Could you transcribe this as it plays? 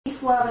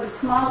Slow and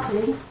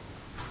Smalty.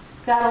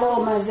 Got a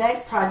little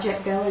mosaic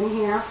project going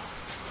here.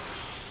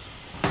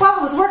 While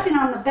I was working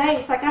on the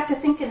base, I got to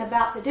thinking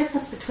about the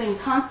difference between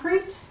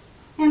concrete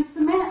and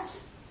cement.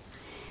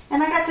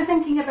 And I got to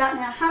thinking about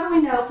now, how do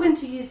we know when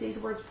to use these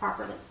words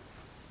properly?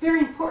 It's very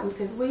important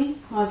because we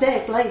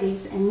mosaic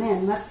ladies and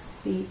men must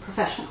be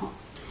professional.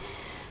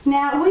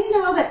 Now, we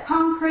know that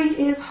concrete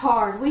is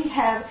hard. We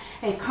have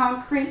a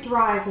concrete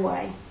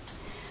driveway.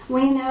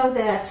 We know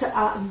that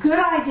good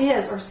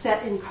ideas are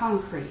set in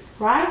concrete,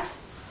 right?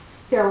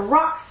 They're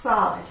rock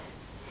solid.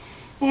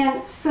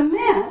 And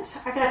cement,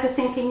 I got to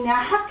thinking, now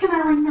how can I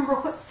remember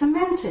what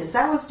cement is?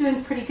 I was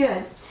doing pretty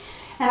good.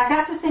 And I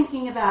got to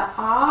thinking about,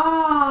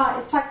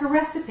 it's like a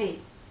recipe.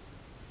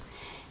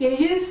 You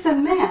use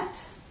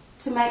cement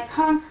to make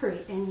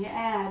concrete, and you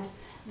add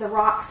the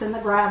rocks and the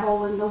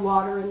gravel and the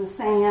water and the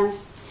sand,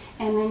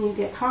 and then you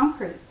get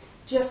concrete.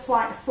 Just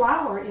like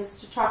flour is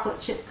to chocolate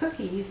chip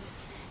cookies,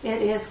 it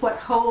is what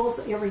holds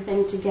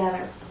everything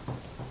together.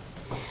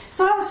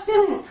 So I was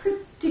feeling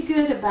pretty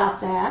good about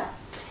that.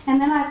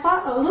 And then I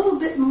thought a little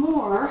bit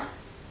more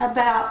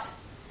about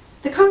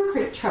the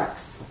concrete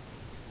trucks.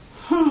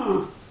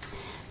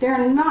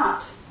 They're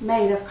not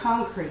made of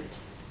concrete.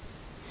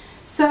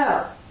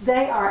 So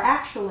they are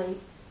actually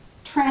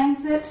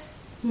transit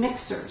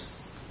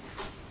mixers.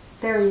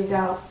 There you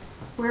go.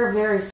 We're very